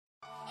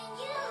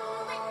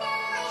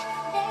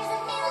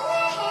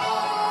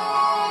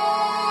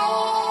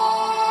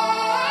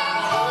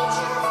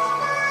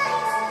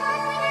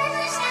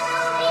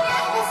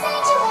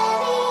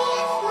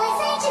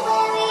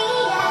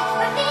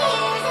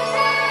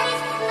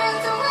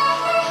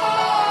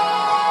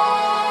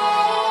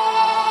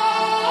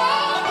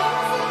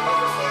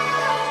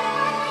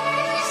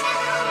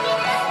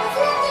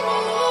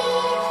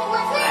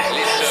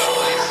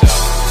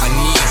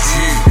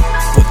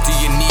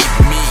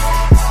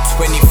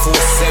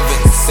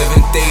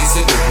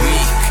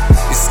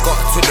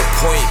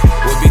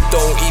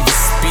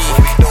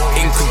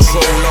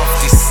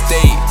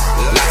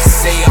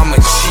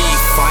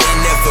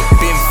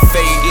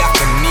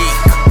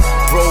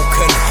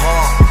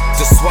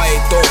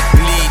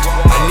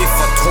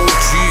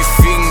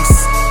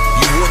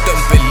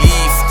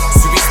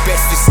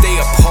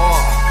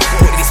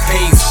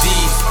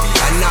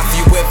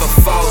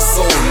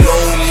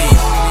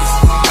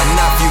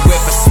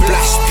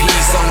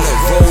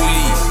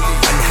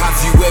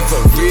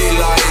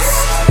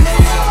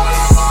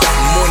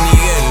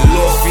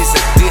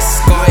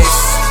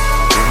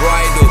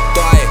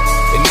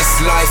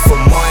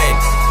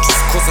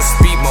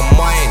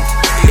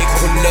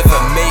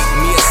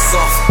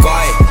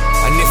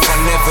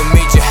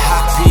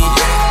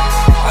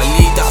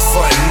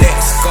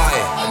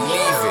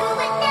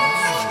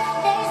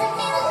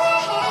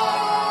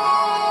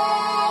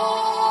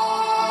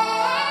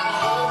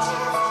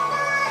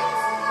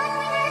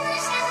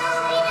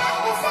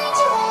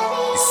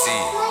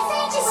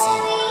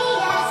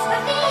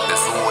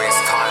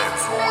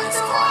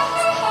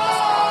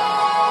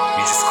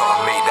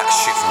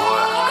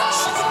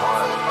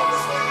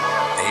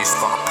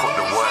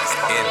I'm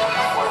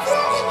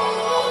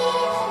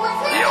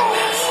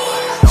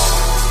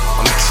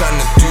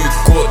tryna do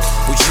good,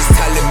 but she's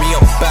telling me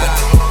I'm bad.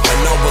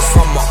 And I was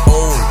on my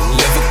own,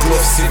 leather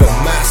gloves in a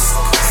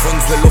mask.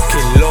 Funds were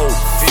looking low,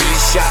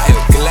 feeling shattered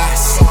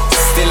glass.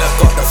 Still I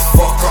got the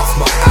fuck off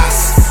my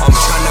ass. I'm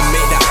tryna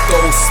make that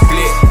dough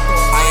split.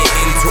 I ain't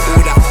into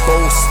all that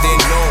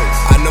boasting, no.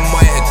 And I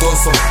might have done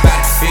some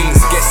bad things,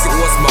 guess it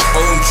was my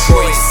own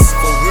choice.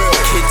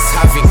 Kids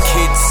having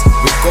kids,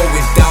 we're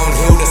going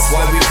downhill, that's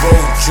why we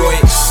roll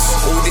joints.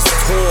 All this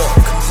talk,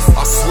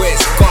 I swear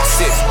it's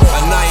gossip,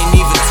 and I ain't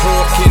even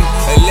talking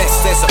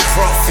unless there's a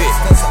profit.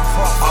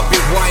 I'll be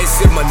wise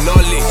in my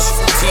knowledge,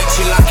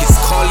 teaching like it's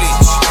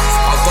college.